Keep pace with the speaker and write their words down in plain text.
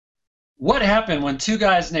What happened when two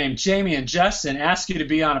guys named Jamie and Justin asked you to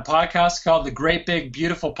be on a podcast called The Great Big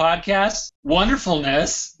Beautiful Podcast?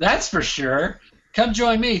 Wonderfulness, that's for sure. Come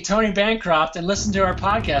join me, Tony Bancroft, and listen to our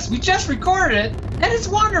podcast. We just recorded it, and it's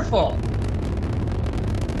wonderful.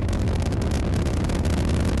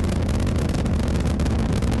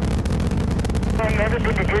 Have you ever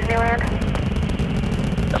been to Disneyland?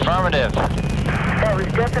 Affirmative. That was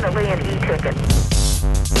definitely an e-ticket.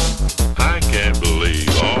 I can't believe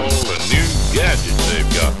all the new gadgets they've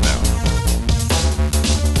got now.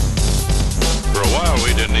 For a while,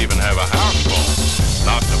 we didn't even have a house phone,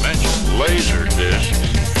 not to mention laser discs,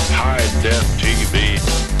 high-def TV.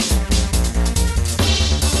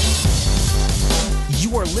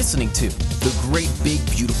 You are listening to The Great Big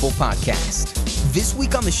Beautiful Podcast. This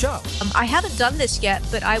week on the show. I haven't done this yet,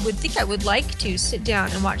 but I would think I would like to sit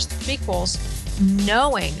down and watch the prequels,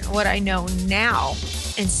 knowing what I know now,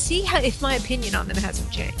 and see if my opinion on them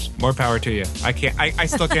hasn't changed. More power to you. I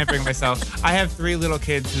still can't bring myself. I have 3 little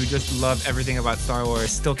kids who just love everything about Star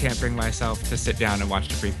Wars. Still can't bring myself to sit down and watch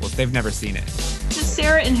the prequels. They've never seen it. This is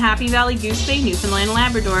Sarah in Happy Valley Goose Bay, Newfoundland and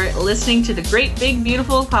Labrador, listening to the Great Big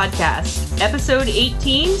Beautiful Podcast. Episode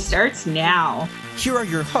 18 starts now. Here are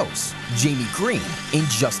your hosts, Jamie Green and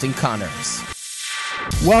Justin Connors.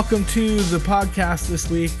 Welcome to the podcast this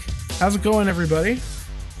week. How's it going, everybody?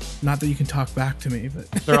 Not that you can talk back to me,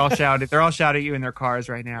 but They're all shouting at you in their cars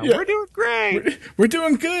right now. Yeah. We're doing great. We're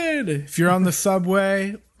doing good. If you're on the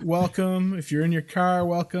subway, welcome. If you're in your car,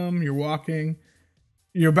 welcome. You're walking.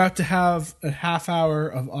 You're about to have a half hour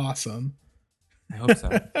of awesome. I hope so.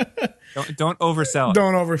 Don't oversell it.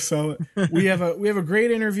 Don't oversell it. We have a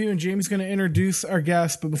great interview, and Jamie's going to introduce our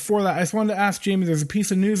guest. But before that, I just wanted to ask Jamie. There's a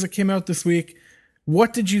piece of news that came out this week.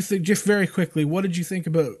 What did you think? Just very quickly, what did you think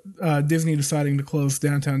about Disney deciding to close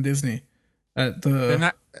Downtown Disney? They're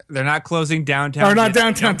not closing downtown. Or not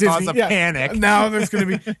Downtown Disney. Cause a panic. Now there's going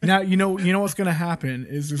to be you know what's going to happen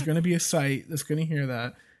is there's going to be a site that's going to hear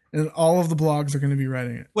that, and all of the blogs are going to be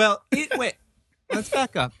writing it. Well, wait. Let's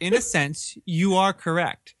back up. In a sense, you are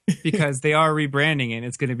correct because they are rebranding and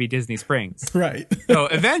it's going to be Disney Springs. Right. So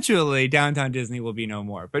eventually Downtown Disney will be no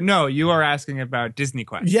more. But no, you are asking about Disney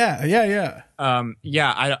Quest. Yeah.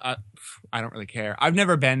 I don't really care. I've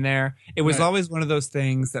never been there. It was always one of those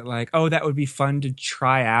things that like, oh, that would be fun to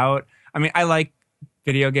try out. I mean, I like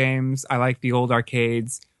video games. I like the old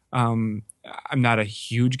arcades. I'm not a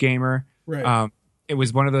huge gamer. Right. It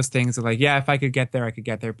was one of those things that like, yeah, if I could get there, I could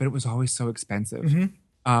get there. But it was always so expensive.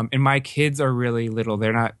 Mm-hmm. And my kids are really little.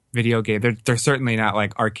 They're not video game. They're certainly not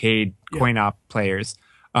like arcade coin op players.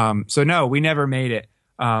 So no, we never made it.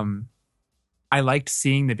 I liked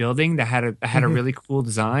seeing the building that had a really cool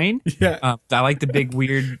design. Yeah. I like the big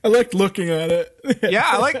weird. I liked looking at it.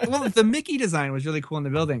 Yeah, the Mickey design was really cool in the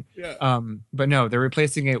building. Yeah. But no, they're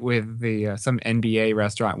replacing it with the some NBA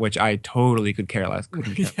restaurant, which I totally could care less.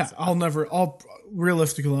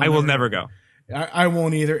 Realistically, I will never go. I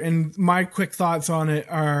won't either. And my quick thoughts on it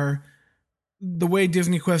are the way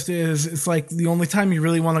Disney Quest is, it's like the only time you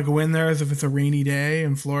really want to go in there is if it's a rainy day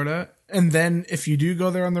in Florida. And then if you do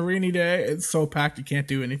go there on the rainy day, it's so packed you can't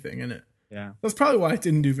do anything in it. Yeah. That's probably why it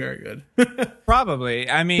didn't do very good. Probably.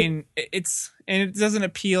 I mean, it doesn't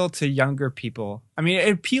appeal to younger people. I mean,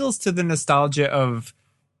 it appeals to the nostalgia of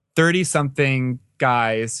 30-something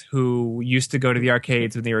guys who used to go to the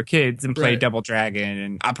arcades when they were kids and play Double Dragon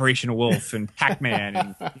and Operation Wolf and Pac-Man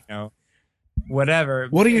and, whatever.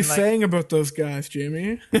 What are you saying about those guys,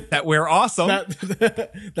 Jamie? That we're awesome.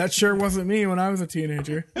 That sure wasn't me when I was a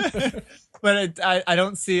teenager. But I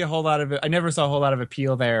don't see a whole lot of it. I never saw a whole lot of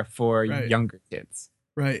appeal there for younger kids.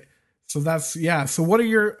 Right. So So what are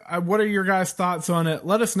your guys' thoughts on it?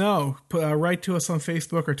 Let us know. Write to us on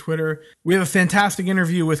Facebook or Twitter. We have a fantastic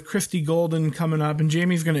interview with Christie Golden coming up, and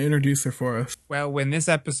Jamie's going to introduce her for us. Well, when this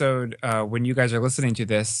episode, when you guys are listening to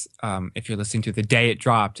this, if you're listening to the day it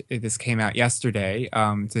dropped, this came out yesterday.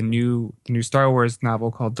 It's a new Star Wars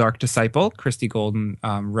novel called Dark Disciple. Christie Golden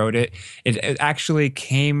wrote it. It actually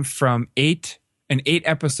came from an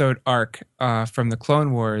 8-episode arc from the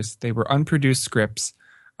Clone Wars. They were unproduced scripts.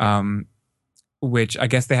 Which I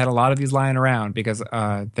guess they had a lot of these lying around because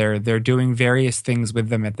they're doing various things with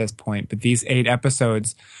them at this point. But these 8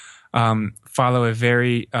 episodes follow a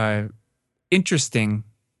very interesting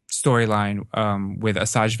storyline with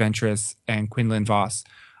Asajj Ventress and Quinlan Vos.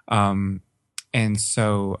 And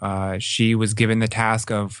so she was given the task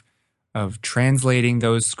of translating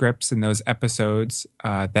those scripts and those episodes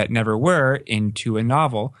that never were into a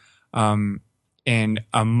novel. And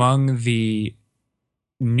among the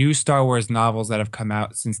new Star Wars novels that have come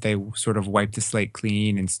out since they sort of wiped the slate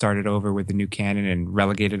clean and started over with the new canon and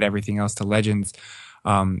relegated everything else to Legends,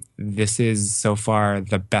 This is so far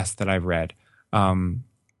the best that I've read.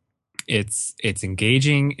 It's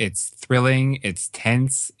engaging, it's thrilling, it's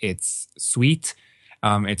tense, it's sweet.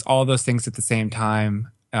 It's all those things at the same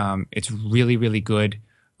time. It's really, really good.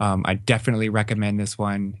 I definitely recommend this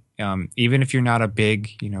one. Even if you're not a big,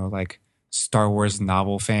 like Star Wars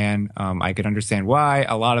novel fan, I could understand why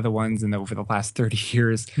a lot of the ones over the last 30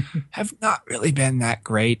 years have not really been that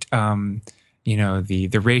great.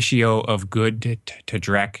 The ratio of good to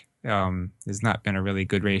Drek has not been a really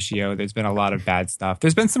good ratio. There's been a lot of bad stuff.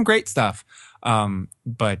 There's been some great stuff.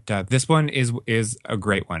 But this one is a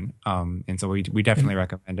great one. And so we definitely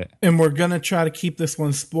recommend it. And we're going to try to keep this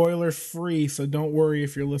one spoiler free. So don't worry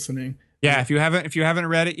if you're listening. Yeah. If you haven't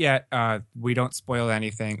read it yet, we don't spoil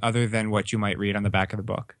anything other than what you might read on the back of the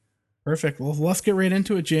book. Perfect. Well, let's get right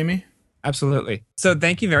into it, Jamie. Absolutely. So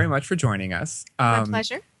thank you very much for joining us. My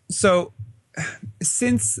pleasure. So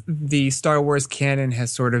since the Star Wars canon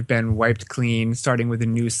has sort of been wiped clean, starting with a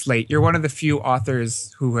new slate, you're one of the few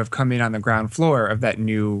authors who have come in on the ground floor of that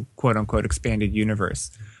new quote-unquote expanded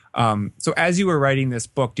universe. So as you were writing this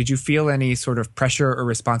book, did you feel any sort of pressure or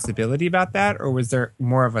responsibility about that, or was there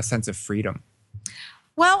more of a sense of freedom?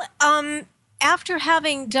 Well, after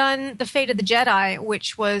having done The Fate of the Jedi,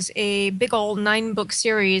 which was a big old 9-book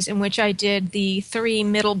series in which I did the 3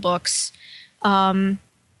 middle books,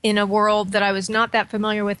 in a world that I was not that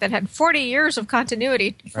familiar with that had 40 years of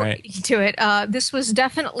continuity to it. This was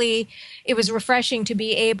definitely, it was refreshing to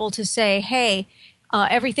be able to say, hey,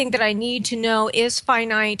 everything that I need to know is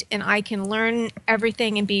finite and I can learn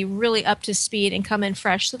everything and be really up to speed and come in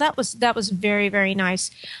fresh. So that was very, very nice.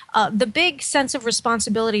 The big sense of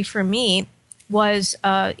responsibility for me was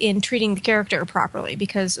in treating the character properly,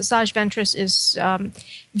 because Asajj Ventress is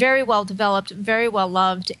very well developed, very well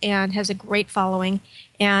loved, and has a great following.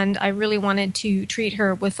 And I really wanted to treat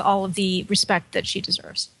her with all of the respect that she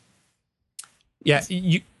deserves. Yeah,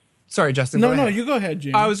 sorry, Justin. No, you go ahead,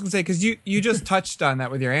 Jamie. I was going to say, because you just touched on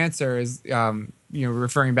that with your answer, is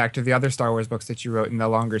referring back to the other Star Wars books that you wrote in the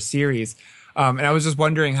longer series. And I was just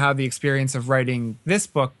wondering how the experience of writing this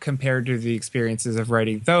book compared to the experiences of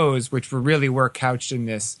writing those, which were couched in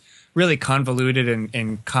this really convoluted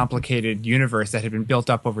and complicated universe that had been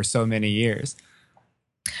built up over so many years.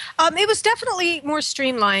 It was definitely more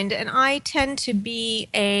streamlined, and I tend to be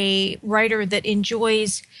a writer that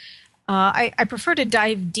enjoys. I prefer to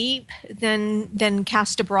dive deep than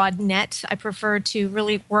cast a broad net. I prefer to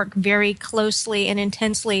really work very closely and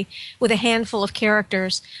intensely with a handful of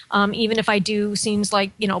characters. Even if I do scenes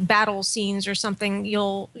like battle scenes or something,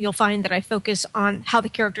 you'll find that I focus on how the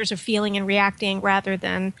characters are feeling and reacting rather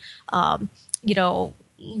than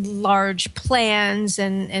large plans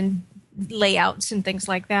and layouts and things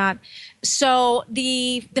like that. So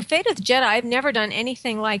the Fate of the Jedi, I've never done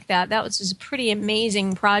anything like that. That was just a pretty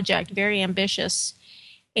amazing project, very ambitious.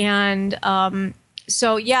 And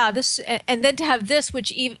so yeah, and then to have this,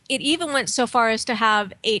 which it even went so far as to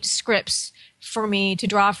have 8 scripts for me to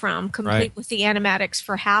draw from, complete with the animatics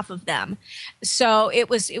for half of them. So it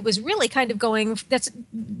was really kind of going,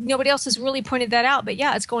 nobody else has really pointed that out, but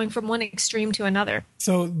yeah, it's going from one extreme to another.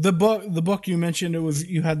 So the book you mentioned,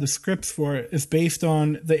 you had the scripts for it, is based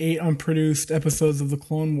on the 8 unproduced episodes of the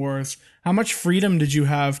Clone Wars. How much freedom did you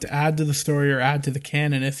have to add to the story or add to the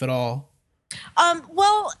canon, if at all?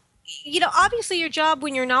 Well, obviously your job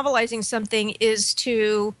when you're novelizing something is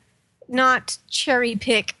to not cherry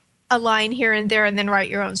pick a line here and there and then write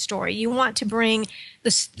your own story. You want to bring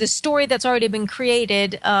the story that's already been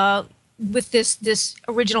created with this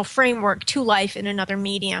original framework to life in another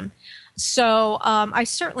medium. So I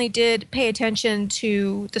certainly did pay attention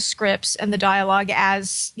to the scripts and the dialogue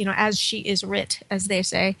as she is writ, as they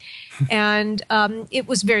say. And it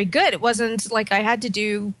was very good. It wasn't like I had to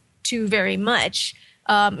do too very much.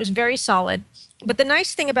 It was very solid. But the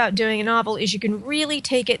nice thing about doing a novel is you can really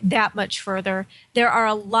take it that much further. There are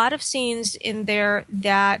a lot of scenes in there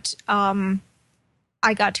that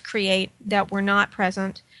I got to create that were not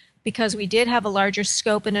present because we did have a larger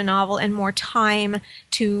scope in a novel and more time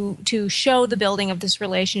to show the building of this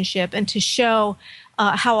relationship and to show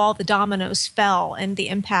how all the dominoes fell and the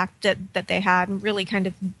impact that they had, and really kind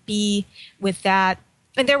of be with that.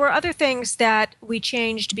 And there were other things that we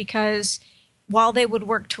changed because while they would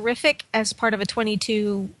work terrific as part of a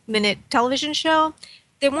 22-minute television show,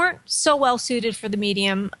 they weren't so well suited for the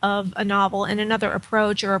medium of a novel, and another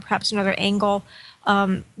approach or perhaps another angle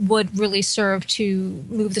would really serve to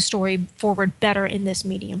move the story forward better in this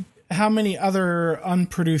medium. How many other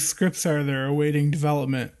unproduced scripts are there awaiting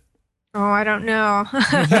development? Oh, I don't know.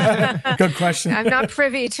 Good question. I'm not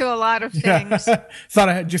privy to a lot of Yeah. things. Thought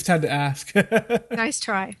I just had to ask. Nice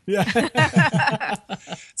try. Yeah.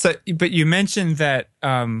 So, but you mentioned that,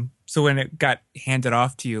 so when it got handed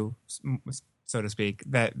off to you, so to speak,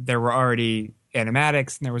 that there were already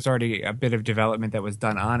animatics and there was already a bit of development that was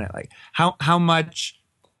done on it. Like how much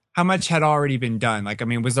had already been done? Like, I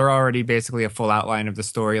mean, was there already basically a full outline of the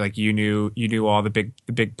story? Like you knew all the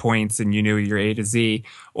big points and you knew your A to Z,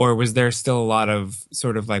 or was there still a lot of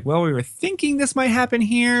sort of like, well, we were thinking this might happen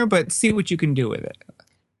here, but see what you can do with it?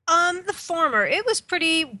 The former. It was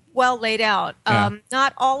pretty well laid out. Yeah.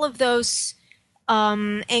 Not all of those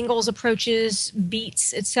angles, approaches,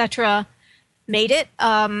 beats, etc. made it.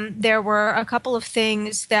 There were a couple of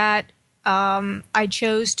things that I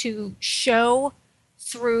chose to show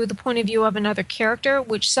through the point of view of another character,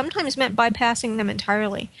 which sometimes meant bypassing them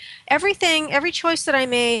entirely. Every choice that I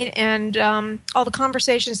made and all the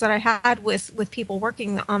conversations that I had with people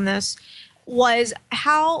working on this was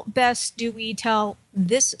how best do we tell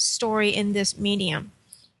this story in this medium?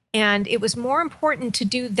 And it was more important to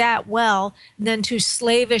do that well than to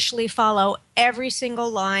slavishly follow every single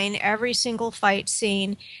line, every single fight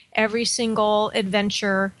scene, every single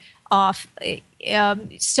adventure off.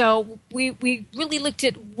 So we really looked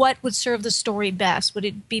at what would serve the story best. Would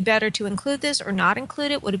it be better to include this or not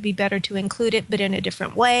include it? Would it be better to include it but in a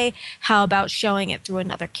different way? How about showing it through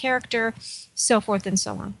another character? So forth and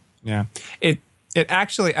so on. Yeah. It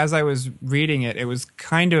actually, as I was reading it, it was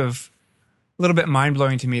kind of a little bit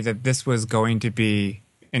mind-blowing to me that this was going to be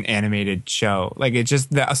an animated show. Like it just,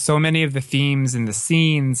 so many of the themes and the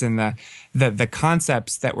scenes and the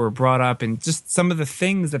concepts that were brought up and just some of the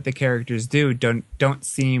things that the characters do don't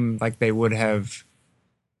seem like they would have,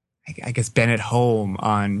 I guess, been at home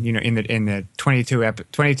on, in the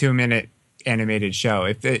 22-minute animated show.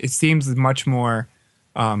 It seems much more,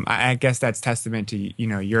 I guess that's testament to,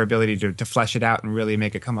 your ability to flesh it out and really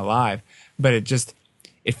make it come alive. But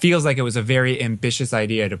it feels like it was a very ambitious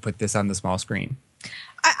idea to put this on the small screen.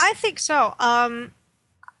 I think so.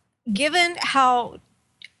 Given how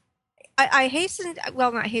I hastened,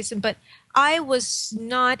 well, not hastened, but I was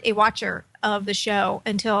not a watcher of the show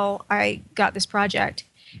until I got this project.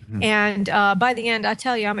 Mm-hmm. And by the end, I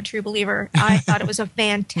tell you, I'm a true believer. I thought it was a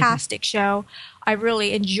fantastic show. I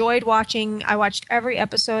really enjoyed watching. I watched every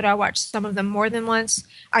episode. I watched some of them more than once.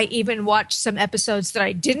 I even watched some episodes that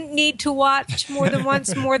I didn't need to watch more than once.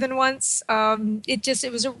 It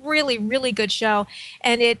was a really, really good show.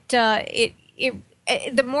 And the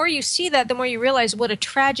more you see that, the more you realize what a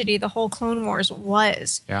tragedy the whole Clone Wars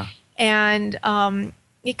was. Yeah. And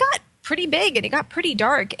it got pretty big and it got pretty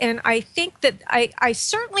dark. And I think that I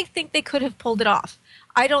certainly think they could have pulled it off.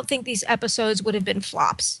 I don't think these episodes would have been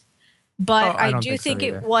flops. But I do think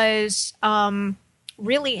it was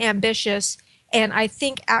really ambitious, and I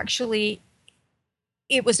think actually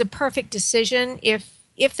it was a perfect decision if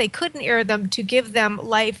they couldn't air them to give them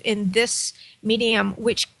life in this medium,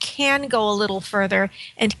 which can go a little further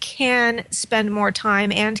and can spend more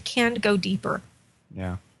time and can go deeper.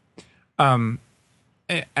 Yeah. And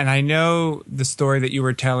I know the story that you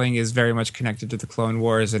were telling is very much connected to the Clone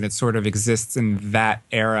Wars, and it sort of exists in that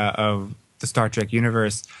era of the Star Trek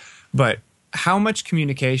universe. But how much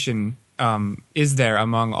communication is there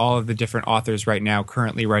among all of the different authors right now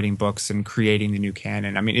currently writing books and creating the new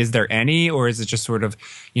canon? I mean, is there any, or is it just sort of,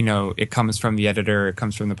 it comes from the editor, it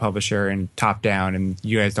comes from the publisher and top down, and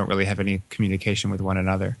you guys don't really have any communication with one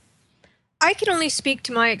another? I can only speak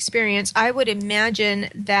to my experience. I would imagine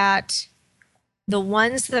that the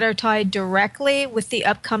ones that are tied directly with the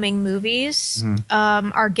upcoming movies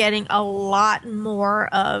are getting a lot more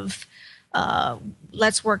of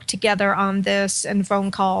let's work together on this, and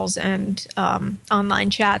phone calls and online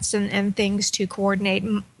chats and things to coordinate,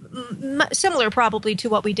 similar probably to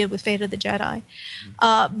what we did with Fate of the Jedi.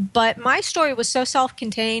 But my story was so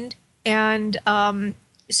self-contained and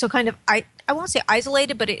so kind of, I won't say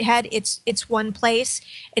isolated, but it had its one place,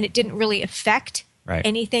 and it didn't really affect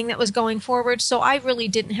anything that was going forward. So I really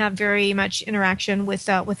didn't have very much interaction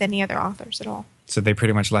with any other authors at all. So they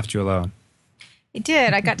pretty much left you alone. It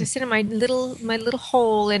did. I got to sit in my little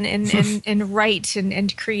hole and write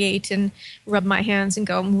and create and rub my hands and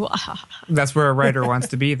go. Mwah. That's where a writer wants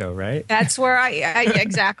to be, though, right? That's where I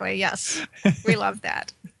exactly. Yes, we love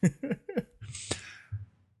that.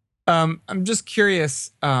 I'm just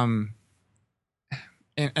curious. And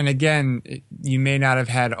again, you may not have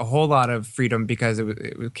had a whole lot of freedom because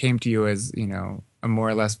it came to you as a more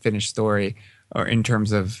or less finished story, or in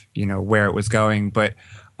terms of where it was going. But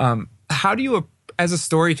how do you, as a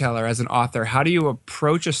storyteller, as an author, how do you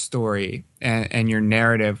approach a story and your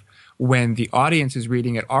narrative when the audience who's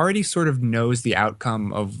reading it already sort of knows the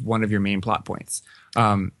outcome of one of your main plot points.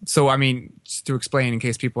 So, I mean, just to explain in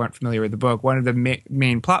case people aren't familiar with the book, one of the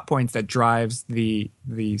main plot points that drives the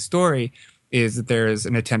story is that there is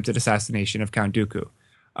an attempted assassination of Count Dooku.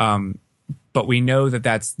 But we know that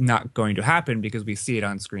that's not going to happen because we see it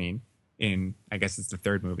on screen in, I guess it's the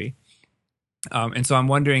third movie. And so I'm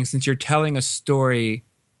wondering, since you're telling a story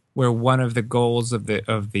where one of the goals of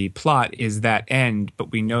the plot is that end,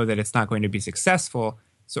 but we know that it's not going to be successful,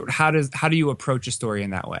 so how do you approach a story in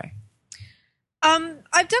that way?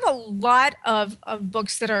 I've done a lot of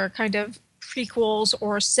books that are kind of prequels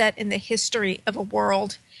or set in the history of a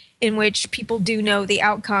world in which people do know the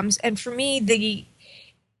outcomes. And for me,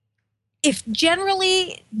 if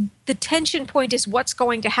generally the tension point is what's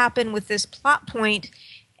going to happen with this plot point,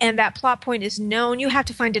 and that plot point is known, you have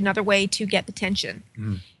to find another way to get the tension.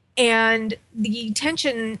 And the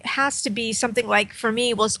tension has to be something like, for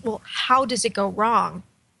me, was, well, how does it go wrong?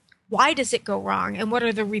 Why does it go wrong? And what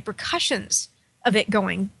are the repercussions of it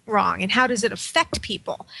going wrong? And how does it affect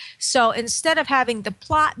people? So instead of having the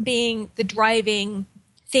plot being the driving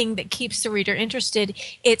thing that keeps the reader interested,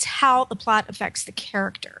 it's how the plot affects the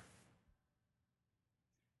character.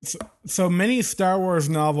 So many Star Wars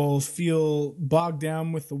novels feel bogged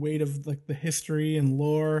down with the weight of like the history and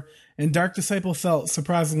lore, and Dark Disciple felt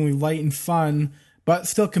surprisingly light and fun, but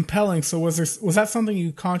still compelling. So was that something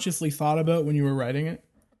you consciously thought about when you were writing it?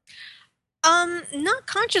 Not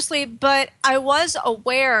consciously, but I was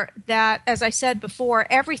aware that, as I said before,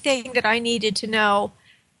 everything that I needed to know,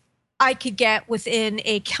 I could get within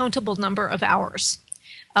a countable number of hours.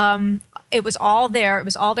 It was all there. It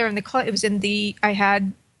was all there I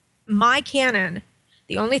had my canon.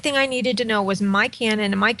 The only thing I needed to know was my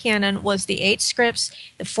canon, and my canon was the 8 scripts,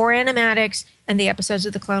 the 4 animatics, and the episodes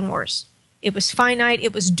of the Clone Wars. It was finite,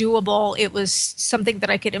 it was doable, it was something that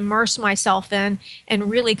I could immerse myself in and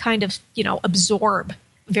really kind of, absorb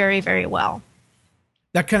very, very well.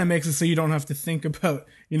 That kind of makes it so you don't have to think about,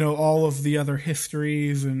 all of the other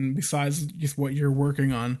histories and besides just what you're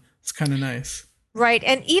working on. It's kind of nice. Right,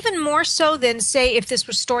 and even more so than, say, if this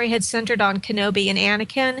story had centered on Kenobi and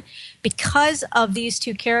Anakin, because of these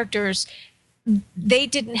two characters, they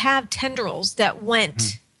didn't have tendrils that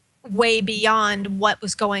went way beyond what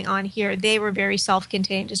was going on here. They were very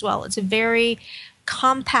self-contained as well. It's a very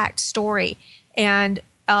compact story, and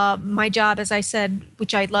my job, as I said,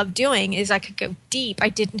 which I love doing, is I could go deep. I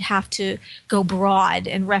didn't have to go broad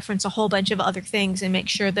and reference a whole bunch of other things and make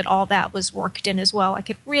sure that all that was worked in as well. I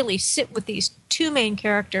could really sit with these two main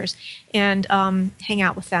characters and hang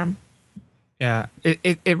out with them. Yeah,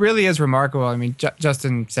 it really is remarkable. I mean,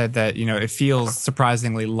 Justin said that, it feels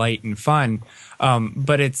surprisingly light and fun,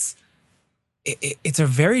 but it's a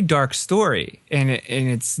very dark story, and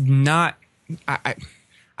it's not.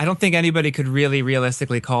 I don't think anybody could really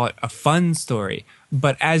realistically call it a fun story,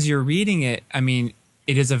 but as you're reading it, I mean,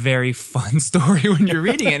 it is a very fun story when you're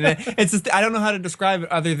reading it. And it's just, I don't know how to describe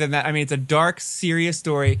it other than that. I mean, it's a dark, serious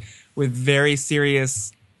story with very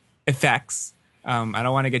serious effects. I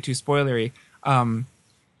don't want to get too spoilery. And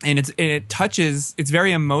it's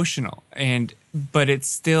very emotional, but it's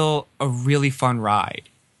still a really fun ride.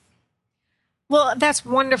 Well, that's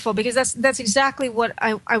wonderful, because that's exactly what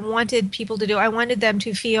I wanted people to do. I wanted them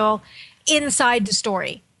to feel inside the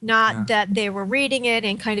story, not that they were reading it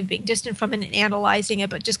and kind of being distant from it and analyzing it,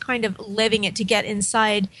 but just kind of living it to get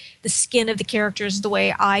inside the skin of the characters the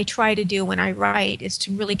way I try to do when I write, is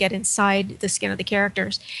to really get inside the skin of the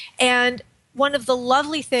characters. And one of the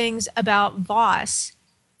lovely things about Voss,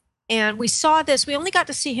 and we saw this, we only got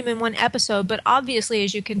to see him in one episode, but obviously,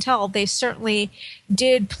 as you can tell, they certainly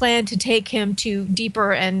did plan to take him to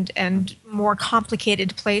deeper and more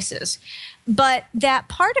complicated places. But that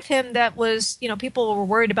part of him that was, people were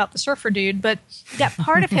worried about the surfer dude, but that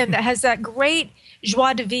part of him that has that great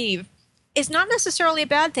joie de vivre is not necessarily a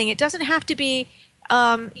bad thing. It doesn't have to be,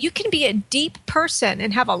 you can be a deep person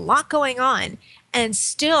and have a lot going on and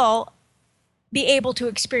still be able to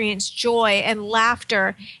experience joy and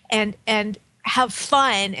laughter and have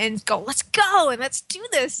fun and go, let's go and let's do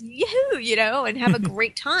this, yoo-hoo, and have a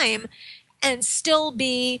great time, and still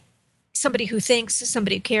be somebody who thinks,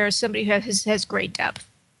 somebody who cares, somebody who has great depth.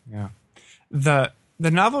 Yeah. The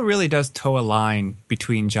novel really does toe a line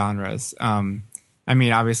between genres. I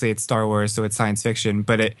mean, obviously it's Star Wars, so it's science fiction,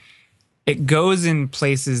 but it goes in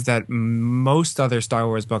places that most other Star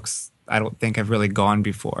Wars books I don't think have really gone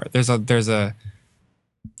before. There's a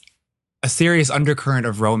serious undercurrent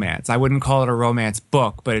of romance. I wouldn't call it a romance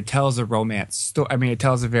book, but it tells a romance story. I mean, it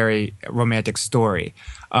tells a very romantic story,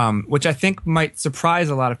 which I think might surprise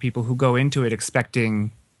a lot of people who go into it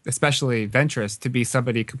expecting especially Ventress, to be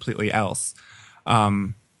somebody completely else.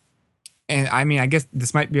 And I mean, I guess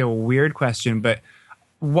this might be a weird question, but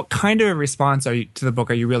what kind of a response to the book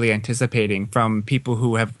are you really anticipating from people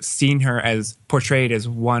who have seen her as portrayed as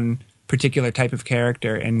one particular type of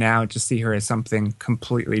character and now just see her as something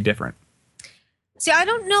completely different? See, I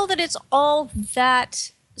don't know that it's all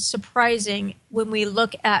that surprising when we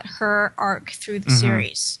look at her arc through the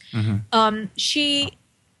series. She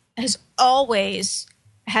has always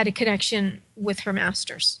had a connection with her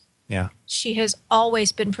masters. Yeah. She has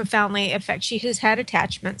always been profoundly affected. She has had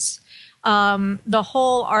attachments. The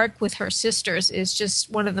whole arc with her sisters is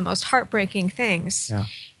just one of the most heartbreaking things. Yeah.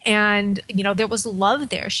 And, there was love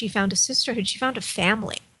there. She found a sisterhood. She found a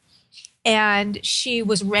family. And she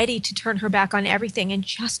was ready to turn her back on everything and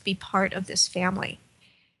just be part of this family.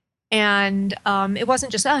 And it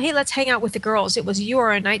wasn't just, oh, hey, let's hang out with the girls. It was, you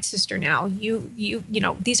are a Night Sister now.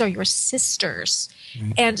 These are your sisters.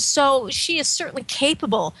 Mm-hmm. And so she is certainly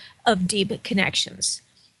capable of deep connections.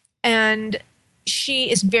 And she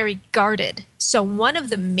is very guarded. So one of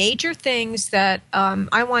the major things that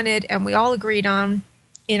I wanted, and we all agreed on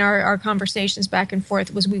in our conversations back and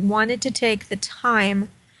forth, was we wanted to take the time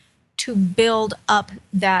to build up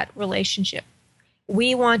that relationship.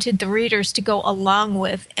 We wanted the readers to go along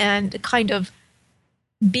with and kind of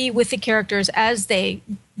be with the characters as they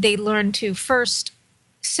learn to first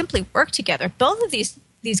simply work together. Both of these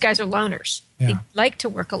guys are loners. Yeah. They like to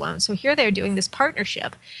work alone. So here they're doing this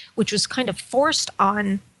partnership, which was kind of forced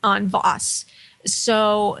on Voss.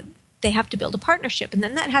 So they have to build a partnership, and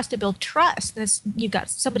then that has to build trust.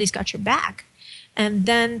 Somebody's got your back, and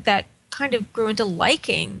then that kind of grew into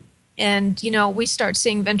liking. And, we start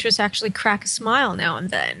seeing Ventress actually crack a smile now and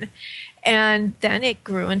then. And then it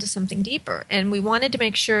grew into something deeper. And we wanted to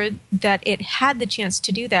make sure that it had the chance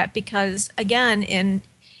to do that because, again, in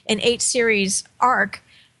an 8-series arc,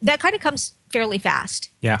 that kind of comes fairly fast.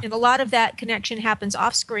 Yeah. And a lot of that connection happens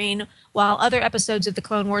off screen while other episodes of the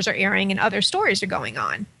Clone Wars are airing and other stories are going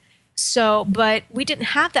on. So, but we didn't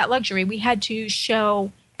have that luxury. We had to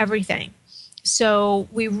show everything. So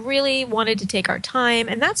we really wanted to take our time,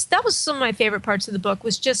 and that was some of my favorite parts of the book,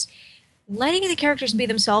 was just letting the characters be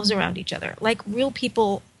themselves around each other, like real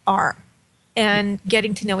people are, and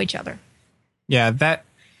getting to know each other. Yeah,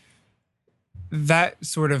 that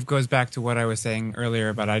sort of goes back to what I was saying earlier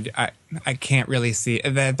about I can't really see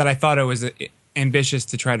that I thought it was ambitious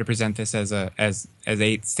to try to present this as 8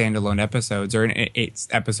 standalone episodes or an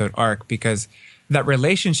 8-episode arc, because that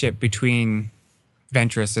relationship between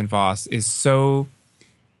Ventress and Voss is so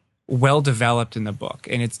well developed in the book,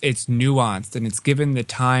 and it's nuanced, and it's given the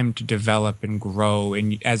time to develop and grow,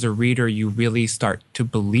 and as a reader you really start to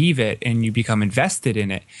believe it and you become invested in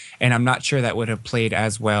it. And I'm not sure that would have played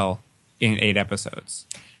as well in 8 episodes.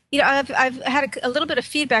 I've had a little bit of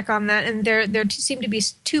feedback on that, and there seem to be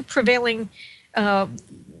 2 prevailing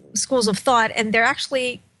schools of thought, and they're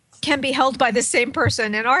actually can be held by the same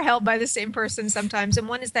person and are held by the same person sometimes. And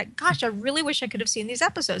one is that, gosh, I really wish I could have seen these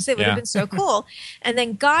episodes. They would have been so cool. And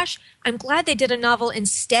then, gosh, I'm glad they did a novel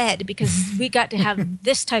instead because we got to have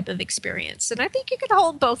this type of experience. And I think you could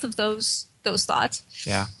hold both of those thoughts.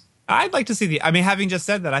 Yeah. I'd like to see having just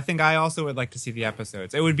said that, I think I also would like to see the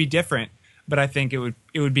episodes. It would be different, but I think it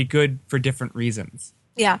would be good for different reasons.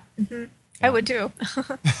 Yeah. Mm-hmm. I would too.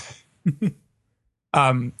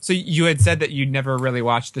 So you had said that you'd never really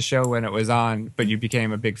watched the show when it was on, but you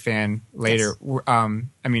became a big fan later. Yes.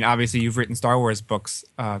 Obviously you've written Star Wars books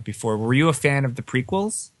before. Were you a fan of the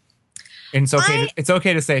prequels? And it's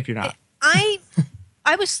okay to say if you're not. I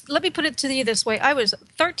was. Let me put it to you this way: I was a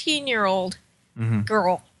 13-year-old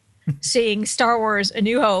girl seeing Star Wars: A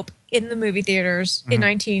New Hope in the movie theaters in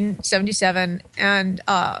 1977, and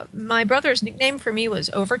my brother's nickname for me was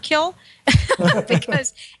Overkill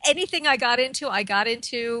because anything I got into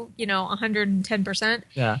 110%.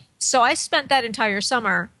 Yeah. So I spent that entire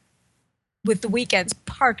summer with the weekends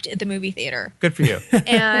parked at the movie theater. Good for you.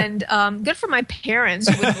 And good for my parents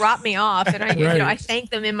who would drop me off. And I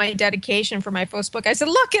thanked them in my dedication for my first book. I said,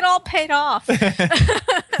 look, it all paid off.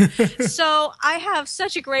 So I have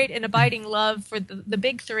such a great and abiding love for the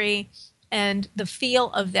big 3 and the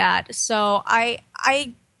feel of that. So I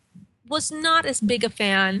was not as big a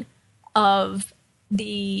fan of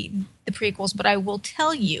the prequels, but I will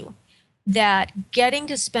tell you that getting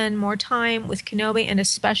to spend more time with Kenobi and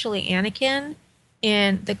especially Anakin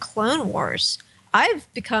in the Clone Wars,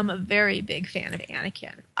 I've become a very big fan of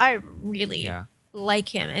Anakin. I really like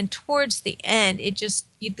him. And towards the end,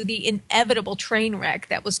 the inevitable train wreck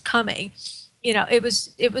that was coming,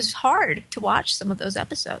 it was hard to watch some of those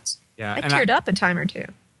episodes. Yeah, I teared up a time or two.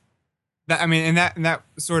 That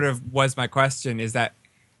sort of was my question, is that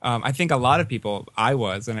I think a lot of people, I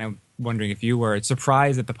was, and I'm wondering if you were,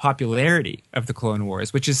 surprised at the popularity of the Clone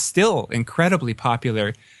Wars, which is still incredibly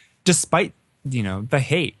popular despite, the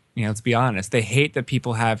hate. Let's be honest. The hate that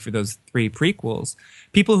people have for those 3 prequels.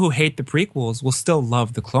 People who hate the prequels will still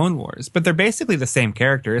love the Clone Wars, but they're basically the same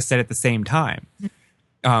characters set at the same time.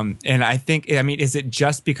 And I think, is it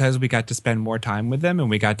just because we got to spend more time with them and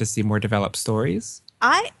we got to see more developed stories?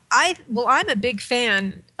 I'm a big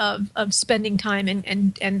fan of spending time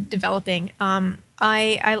and developing.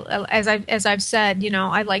 As I've said,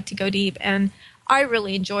 I like to go deep, and I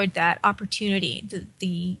really enjoyed that opportunity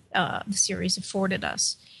the series afforded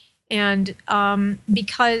us. And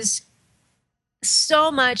because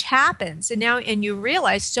so much happens, and you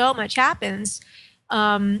realize so much happens,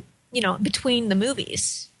 between the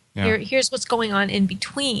movies. Yeah. Here's what's going on in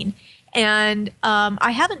between. And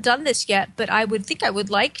I haven't done this yet, but I would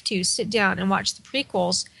like to sit down and watch the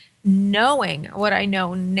prequels, knowing what I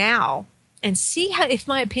know now, and see if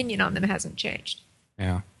my opinion on them hasn't changed.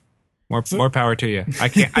 Yeah. More power to you. I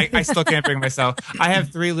can't. I still can't bring myself. I have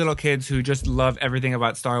 3 little kids who just love everything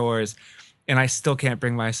about Star Wars, and I still can't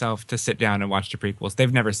bring myself to sit down and watch the prequels.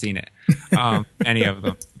 They've never seen it, any of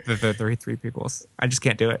them. The 3 prequels. I just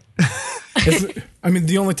can't do it.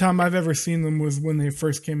 The only time I've ever seen them was when they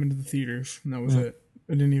first came into the theaters, and that was it.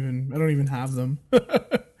 I don't even have them.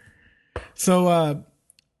 So,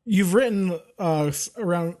 you've written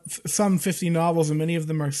around some 50 novels, and many of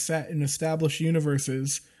them are set in established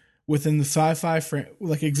universes within the sci-fi,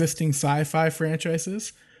 existing sci-fi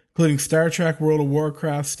franchises, including Star Trek, World of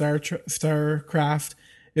Warcraft, StarCraft.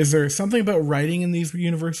 Is there something about writing in these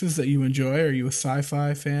universes that you enjoy? Are you a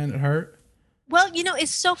sci-fi fan at heart? Well,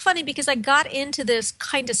 it's so funny because I got into this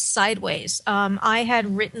kind of sideways. I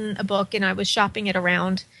had written a book and I was shopping it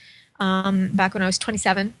around back when I was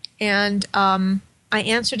 27. And I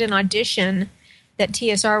answered an audition that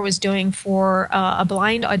TSR was doing for a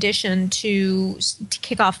blind audition to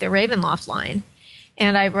kick off their Ravenloft line.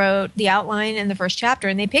 And I wrote the outline and the first chapter,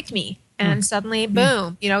 and they picked me. And suddenly,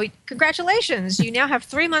 boom, congratulations, you now have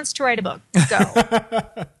 3 months to write a book. Go.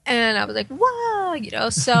 And I was like, whoa,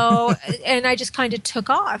 so, and I just kind of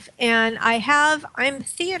took off. And I'm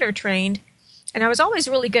theater trained, and I was always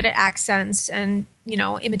really good at accents and,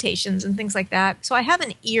 imitations and things like that. So I have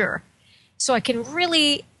an ear. So I can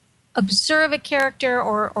really observe a character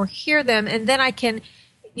or hear them, and then I can,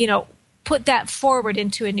 put that forward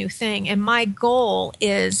into a new thing. And my goal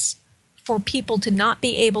is for people to not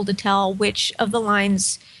be able to tell which of the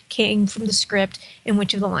lines came from the script and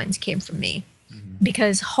which of the lines came from me. Mm-hmm.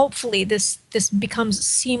 Because hopefully this becomes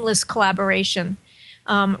seamless collaboration,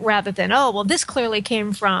 rather than, this clearly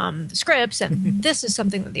came from the scripts and this is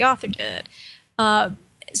something that the author did.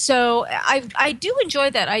 So I do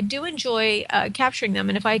enjoy that. I do enjoy capturing them.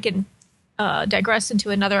 And if I can digress into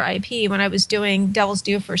another IP, when I was doing Devil's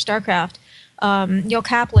Due for StarCraft, Neil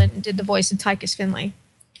Kaplan did the voice of Tychus Finley.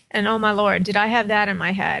 And oh my Lord, did I have that in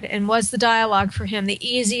my head? And was the dialogue for him the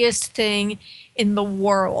easiest thing in the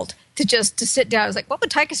world to sit down? I was like, what would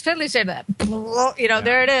Tychus Finley say to that?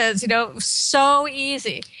 There it is, so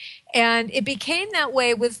easy. And it became that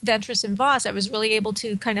way with Ventress and Voss. I was really able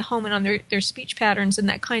to kind of home in on their speech patterns and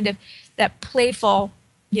that kind of, that playful,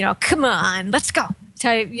 come on, let's go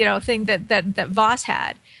type, thing that Voss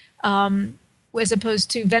had, as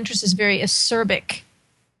opposed to Ventress's very acerbic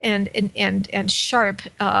and sharp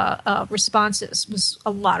responses. Was a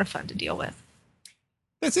lot of fun to deal with.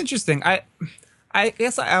 That's interesting. I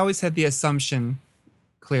guess I always had the assumption,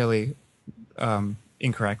 clearly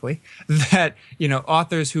incorrectly, that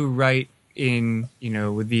authors who write in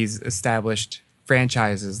with these established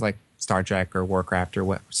franchises like Star Trek or Warcraft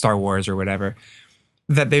or Star Wars or whatever,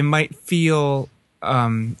 that they might feel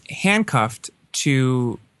handcuffed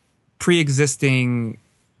to pre-existing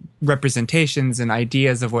representations and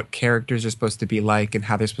ideas of what characters are supposed to be like and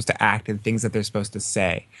how they're supposed to act and things that they're supposed to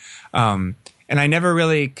say. And I never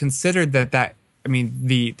really considered that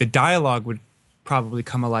the dialogue would probably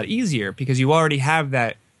come a lot easier because you already have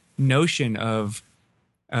that notion of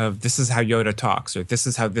this is how Yoda talks, or this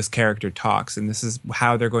is how this character talks, and this is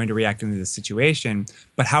how they're going to react in this situation.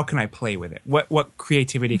 But how can I play with it? What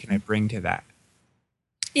creativity can I bring to that?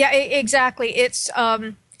 Yeah, exactly. It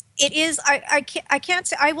is. I can't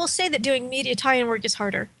say. I will say that doing media tie-in work is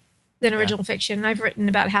harder than original fiction. I've written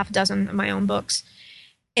about half a dozen of my own books,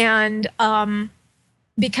 and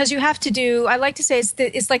because you have to do. I like to say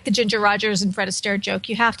it's like the Ginger Rogers and Fred Astaire joke.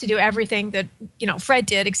 You have to do everything that Fred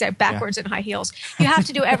did, except backwards in high heels. You have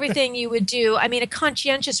to do everything you would do. I mean, a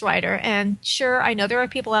conscientious writer. And sure, I know there are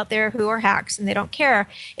people out there who are hacks and they don't care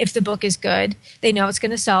if the book is good. They know it's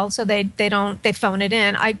going to sell, so they phone it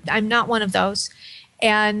in. I'm not one of those.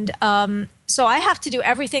 And so I have to do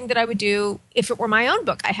everything that I would do if it were my own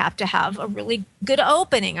book. I have to have a really good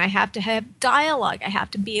opening. I have to have dialogue. I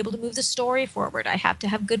have to be able to move the story forward. I have to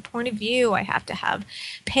have good point of view. I have to have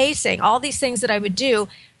pacing, all these things that I would do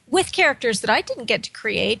with characters that I didn't get to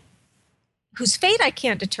create, whose fate I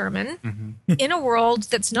can't determine, in a world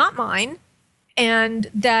that's not mine,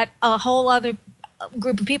 and that a whole other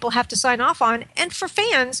group of people have to sign off on, and for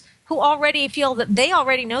fans who already feel that they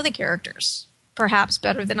already know the characters perhaps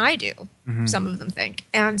better than I do, some of them think.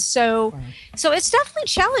 And so it's definitely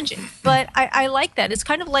challenging, but I like that. It's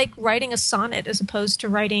kind of like writing a sonnet as opposed to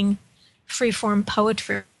writing free-form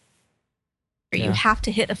poetry. Yeah. You have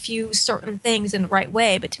to hit a few certain things in the right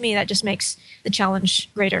way, but to me that just makes the challenge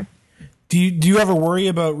greater. Do you ever worry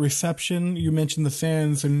about reception? You mentioned the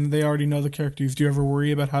fans and they already know the characters. Do you ever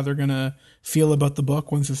worry about how they're going to feel about the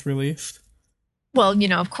book once it's released? Well,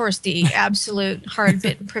 of course, the absolute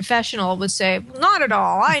hard-bitten professional would say, not at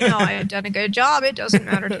all. I know I've done a good job. It doesn't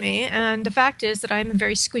matter to me. And the fact is that I'm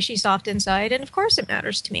very squishy soft inside, and of course it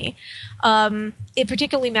matters to me. It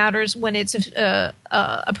particularly matters when it's a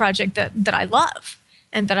project that I love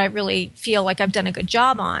and that I really feel like I've done a good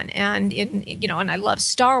job on. And, and I love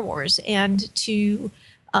Star Wars. And to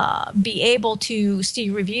be able to see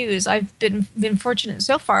reviews, I've been fortunate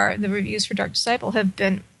so far. The reviews for Dark Disciple have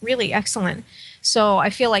been really excellent. So I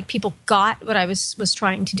feel like people got what I was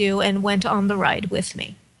trying to do and went on the ride with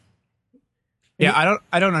me. Yeah,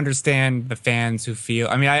 I don't understand the fans who feel.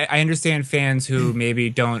 I mean, I understand fans who maybe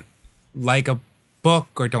don't like a book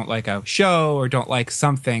or don't like a show or don't like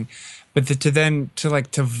something, but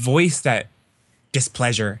to voice that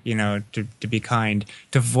displeasure, to be kind,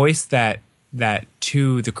 to voice that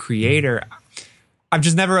to the creator. I've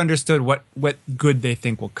just never understood what good they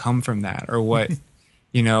think will come from that, or what.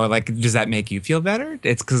 Does that make you feel better?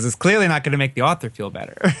 It's because it's clearly not going to make the author feel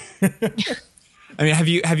better. I mean,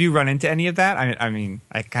 have you run into any of that? I mean,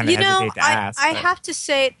 I kind of hesitate to ask. I have to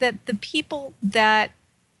say that the people that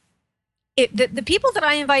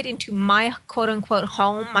I invite into my quote unquote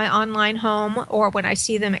home, my online home, or when I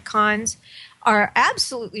see them at cons, are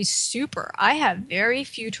absolutely super. I have very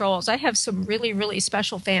few trolls. I have some really, really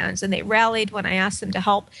special fans, and they rallied when I asked them to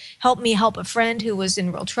help me help a friend who was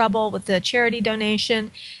in real trouble with the charity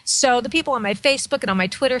donation. So the people on my Facebook and on my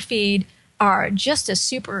Twitter feed are just as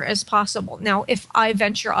super as possible. Now, if I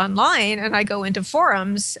venture online and I go into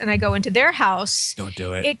forums and I go into their house, don't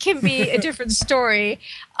do it. It can be a different story.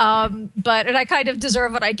 And I kind of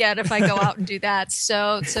deserve what I get if I go out and do that.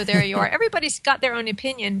 So there you are. Everybody's got their own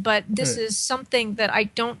opinion, but this is something that I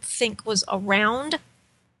don't think was around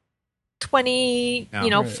 20,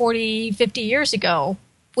 40, 50 years ago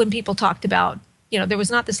when people talked about, there was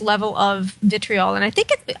not this level of vitriol. And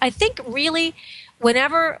I think really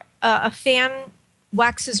whenever a fan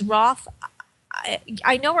waxes wroth,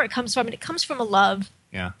 I know where it comes from, and it comes from a love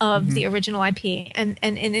of the original IP, and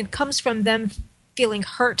it comes from them feeling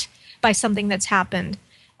hurt by something that's happened,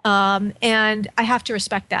 and I have to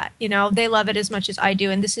respect that. They love it as much as I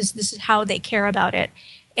do, and this is how they care about it,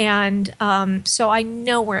 and so I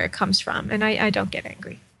know where it comes from, and I don't get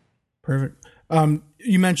angry. Perfect.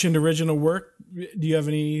 You mentioned original work. Do you have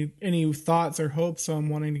any thoughts or hopes on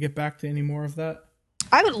wanting to get back to any more of that?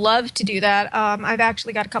 I would love to do that. I've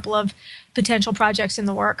actually got a couple of potential projects in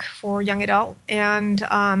the work for young adult, and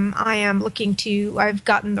I am I've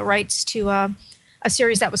gotten the rights to a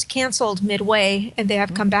series that was canceled midway, and they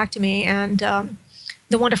have come back to me, and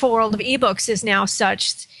the wonderful world of ebooks is now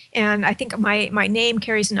such, and I think my name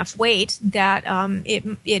carries enough weight that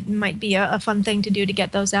it might be a fun thing to do to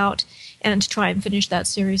get those out and to try and finish that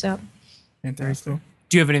series up. Fantastic.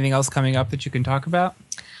 Do you have anything else coming up that you can talk about?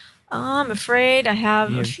 I'm afraid I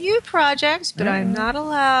have a few projects, but I'm not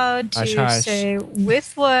allowed to say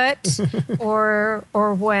with what or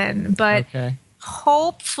when. But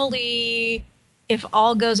hopefully, if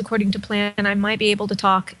all goes according to plan, I might be able to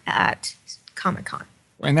talk at Comic-Con.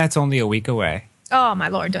 And that's only a week away. Oh, my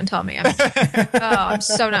Lord, don't tell me. I'm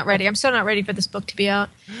so not ready. I'm so not ready for this book to be out.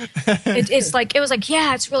 It was like,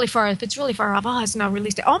 it's really far. If it's really far off, it's not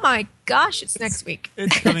released. Oh, my gosh, it's next week.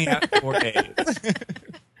 It's coming out in 4 days.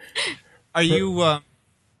 Are you?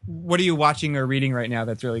 What are you watching or reading right now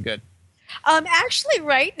that's really good? Actually,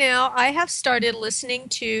 right now I have started listening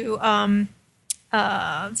to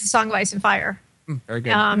the Song of Ice and Fire. Very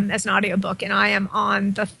good. As an audiobook, and I am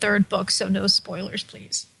on the 3rd book, so no spoilers,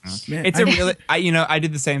 please. Man, it's I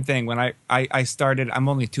did the same thing when I started. I'm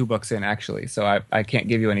only 2 books in actually, so I can't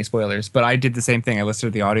give you any spoilers. But I did the same thing. I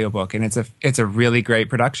listened to the audiobook, and it's a really great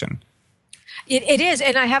production. It is,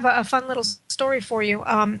 and I have a fun little story story for you.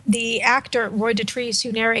 The actor Roy Dotrice,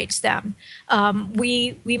 who narrates them,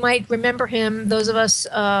 we might remember him, those of us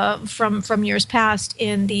from years past,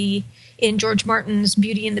 in George Martin's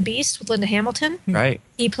Beauty and the Beast with Linda Hamilton. Right.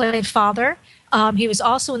 He played father. He was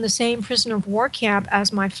also in the same prisoner of war camp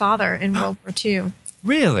as my father in World War II.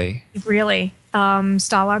 Really? Really.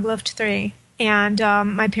 Stalag Luft 3. And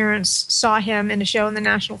my parents saw him in a show in the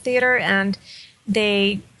National Theater, and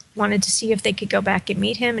they wanted to see if they could go back and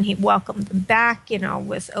meet him, and he welcomed them back,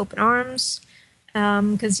 with open arms.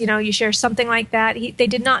 Because, you share something like that. They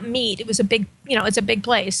did not meet. It was a big, it's a big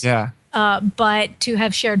place. Yeah. But to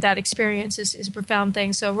have shared that experience is a profound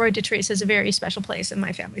thing. So Roy Dotrice has a very special place in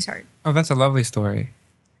my family's heart. Oh, that's a lovely story.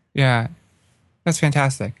 Yeah. That's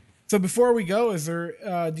fantastic. So before we go,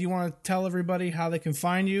 do you want to tell everybody how they can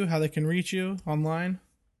find you, how they can reach you online?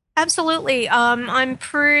 Absolutely. I'm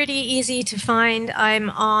pretty easy to find. I'm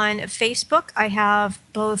on Facebook. I have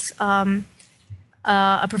both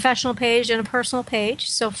a professional page and a personal page.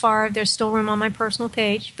 So far, there's still room on my personal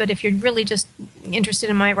page. But if you're really just interested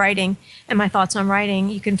in my writing and my thoughts on writing,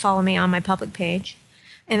 you can follow me on my public page.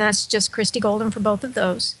 And that's just Christie Golden for both of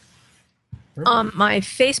those. My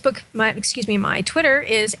Twitter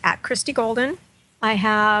is @Christie Golden. I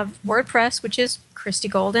have WordPress, which is Christie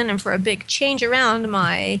Golden, and for a big change around,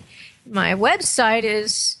 my website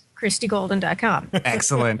is ChristieGolden.com.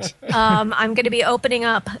 Excellent. I'm going to be opening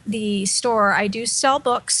up the store. I do sell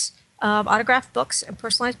books, autographed books and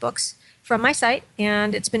personalized books from my site,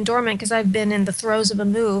 and it's been dormant because I've been in the throes of a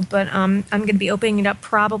move, but I'm going to be opening it up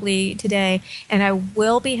probably today, and I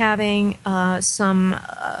will be having a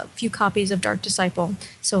few copies of Dark Disciple,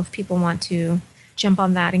 so if people want to jump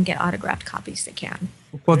on that and get autographed copies, they can.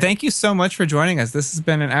 Well, thank you so much for joining us. This has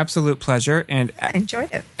been an absolute pleasure, and I enjoyed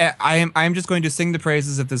it. I'm just going to sing the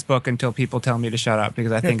praises of this book until people tell me to shut up,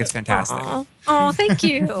 because I think it's fantastic. Oh, thank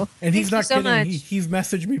you. And he's not so kidding. He's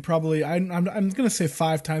messaged me probably. I'm going to say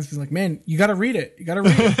 5 times. He's like, "Man, you got to read it. You got to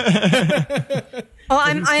read it." Well,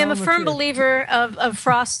 I am a firm believer of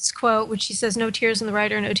Frost's quote, which he says, "No tears in the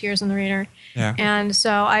writer, no tears in the reader." Yeah. And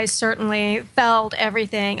so I certainly felt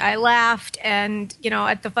everything. I laughed and,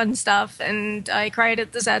 at the fun stuff, and I cried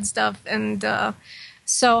at the sad stuff. And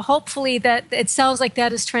so hopefully that it sounds like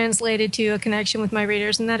that is translated to a connection with my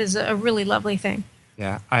readers, and that is a really lovely thing.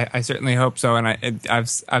 Yeah, I certainly hope so, and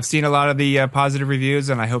I've seen a lot of the positive reviews,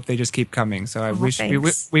 and I hope they just keep coming. So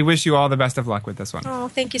we wish you all the best of luck with this one. Oh,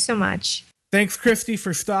 thank you so much. Thanks, Christie,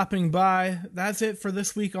 for stopping by. That's it for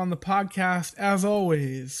this week on the podcast. As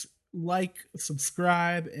always, like,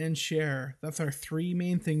 subscribe, and share. That's our 3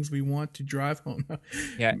 main things we want to drive home.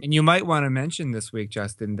 Yeah, and you might want to mention this week,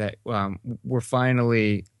 Justin, that we're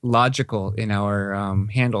finally logical in our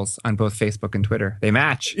handles on both Facebook and Twitter. They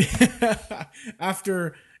match.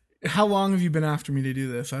 After... How long have you been after me to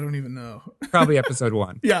do this? I don't even know. Probably episode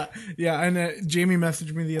 1. Yeah. And Jamie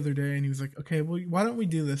messaged me the other day, and he was like, "Okay, well, why don't we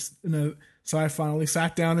do this?" So I finally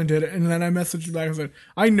sat down and did it. And then I messaged you back and said,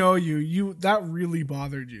 "I know you. That really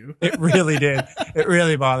bothered you." It really did. It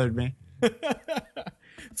really bothered me.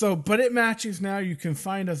 So, but it matches now. You can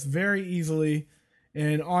find us very easily.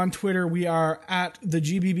 And on Twitter, we are @the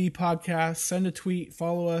GBB Podcast. Send a tweet,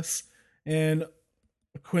 follow us, and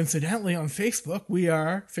coincidentally, on Facebook, we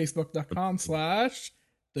are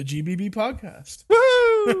facebook.com/the GBB Podcast.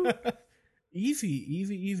 Woo! Easy.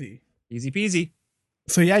 Easy peasy.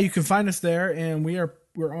 So yeah, you can find us there, and we're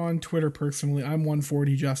on Twitter personally. I'm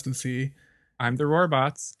 140 Justin C. I'm the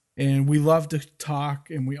Roarbots. And we love to talk,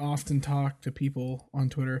 and we often talk to people on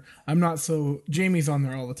Twitter. Jamie's on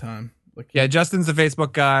there all the time. Yeah, Justin's the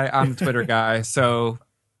Facebook guy. I'm the Twitter guy. So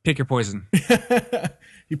pick your poison.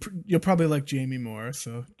 You'll probably like Jamie more,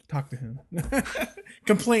 so talk to him.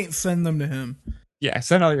 Complaints, send them to him. Yeah,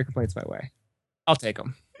 send all your complaints my way. I'll take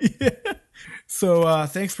them. Yeah. So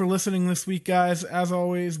thanks for listening this week, guys. As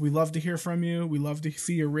always, we love to hear from you. We love to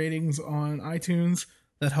see your ratings on iTunes.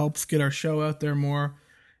 That helps get our show out there more.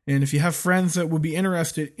 And if you have friends that would be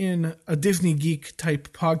interested in a Disney geek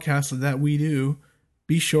type podcast that we do,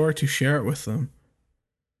 be sure to share it with them.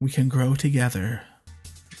 We can grow together.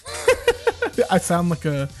 I sound like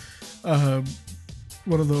a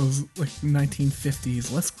one of those like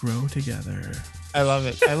 1950s. Let's grow together. I love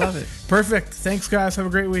it. Perfect. Thanks, guys. Have a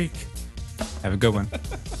great week. Have a good one.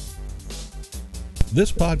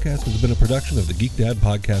 This podcast has been a production of the Geek Dad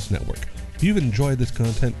Podcast Network. If you've enjoyed this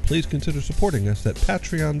content, please consider supporting us at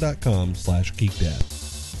patreon.com/geekdad.